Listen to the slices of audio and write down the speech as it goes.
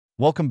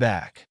Welcome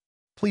back.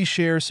 Please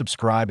share,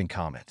 subscribe, and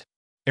comment.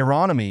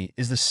 Aeronomy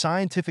is the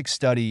scientific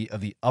study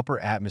of the upper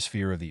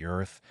atmosphere of the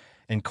Earth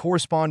and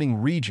corresponding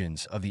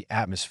regions of the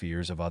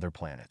atmospheres of other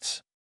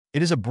planets.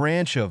 It is a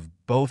branch of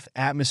both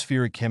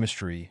atmospheric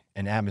chemistry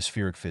and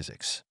atmospheric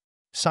physics.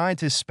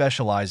 Scientists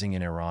specializing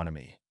in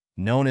aeronomy,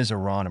 known as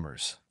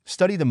aeronomers,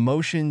 study the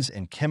motions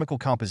and chemical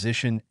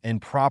composition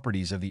and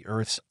properties of the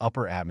Earth's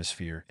upper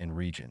atmosphere and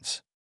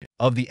regions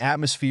of the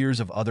atmospheres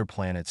of other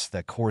planets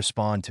that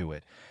correspond to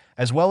it,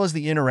 as well as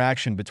the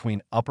interaction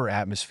between upper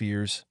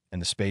atmospheres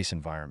and the space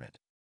environment.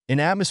 In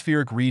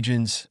atmospheric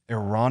regions,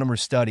 aeronomers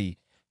study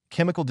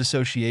chemical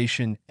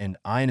dissociation and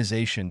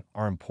ionization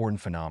are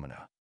important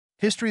phenomena.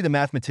 The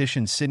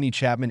mathematician Sidney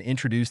Chapman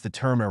introduced the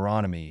term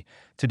aeronomy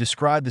to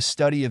describe the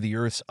study of the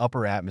Earth's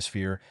upper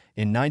atmosphere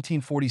in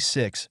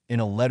 1946 in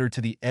a letter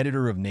to the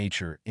editor of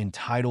Nature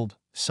entitled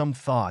Some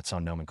Thoughts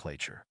on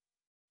Nomenclature.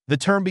 The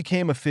term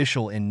became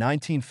official in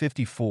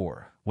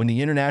 1954 when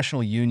the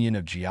International Union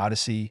of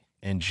Geodesy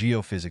and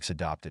Geophysics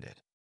adopted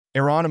it.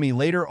 Aeronomy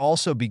later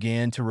also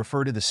began to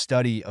refer to the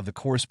study of the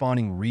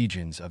corresponding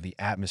regions of the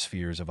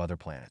atmospheres of other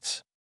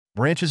planets.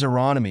 Branches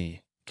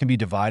aeronomy can be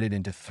divided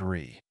into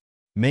three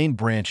main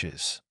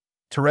branches: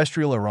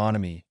 terrestrial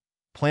aeronomy,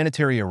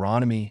 planetary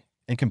aeronomy,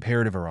 and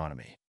comparative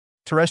aeronomy.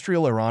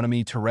 Terrestrial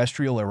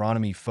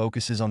aeronomy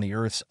focuses on the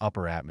Earth's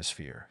upper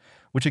atmosphere,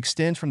 which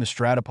extends from the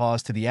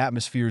stratopause to the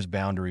atmosphere's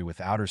boundary with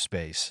outer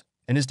space,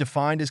 and is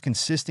defined as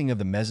consisting of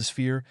the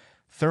mesosphere,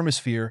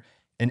 thermosphere,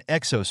 and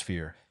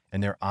exosphere,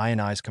 and their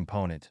ionized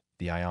component,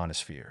 the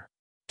ionosphere.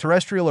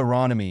 Terrestrial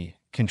aeronomy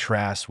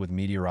contrasts with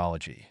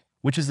meteorology,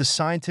 which is the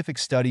scientific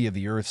study of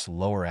the Earth's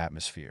lower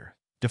atmosphere,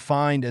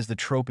 defined as the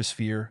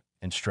troposphere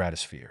and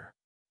stratosphere.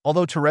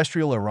 Although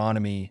terrestrial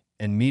aeronomy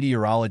and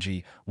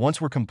meteorology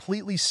once were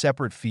completely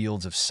separate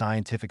fields of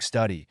scientific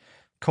study,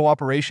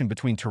 cooperation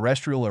between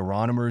terrestrial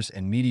aeronomers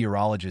and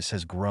meteorologists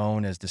has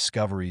grown as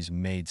discoveries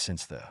made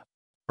since the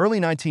early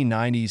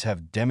 1990s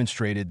have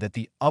demonstrated that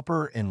the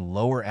upper and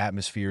lower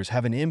atmospheres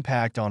have an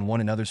impact on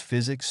one another's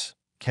physics,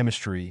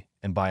 chemistry,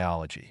 and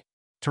biology.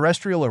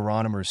 Terrestrial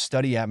aeronomers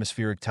study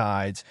atmospheric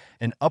tides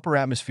and upper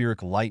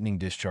atmospheric lightning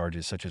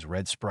discharges such as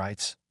red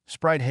sprites,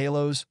 sprite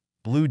halos,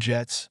 blue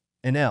jets,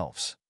 and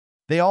elves.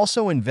 They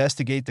also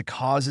investigate the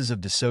causes of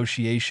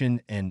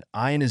dissociation and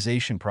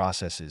ionization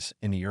processes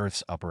in the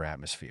Earth's upper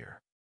atmosphere.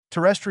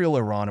 Terrestrial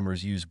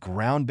aeronomers use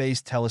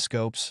ground-based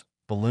telescopes,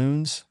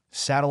 balloons,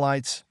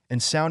 satellites,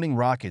 and sounding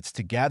rockets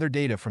to gather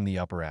data from the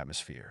upper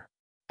atmosphere.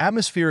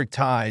 Atmospheric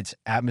tides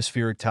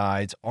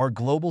are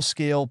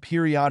global-scale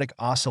periodic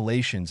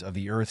oscillations of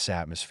the Earth's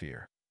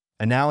atmosphere,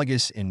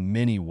 analogous in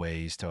many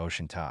ways to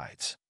ocean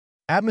tides.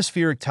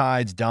 Atmospheric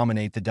tides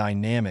dominate the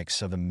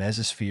dynamics of the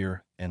mesosphere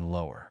and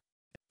lower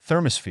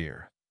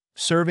thermosphere,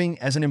 serving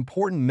as an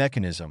important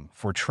mechanism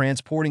for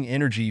transporting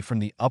energy from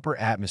the upper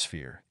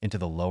atmosphere into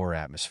the lower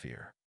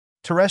atmosphere.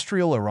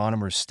 Terrestrial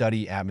aeronomers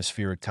study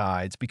atmospheric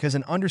tides because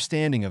an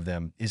understanding of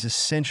them is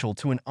essential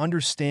to an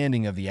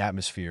understanding of the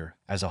atmosphere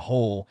as a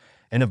whole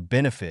and of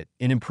benefit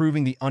in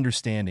improving the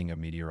understanding of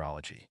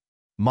meteorology.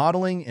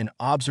 Modeling and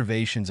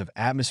observations of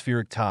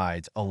atmospheric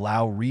tides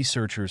allow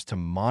researchers to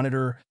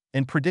monitor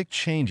and predict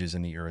changes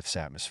in the Earth's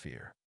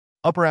atmosphere.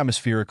 Upper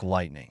atmospheric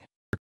lightning.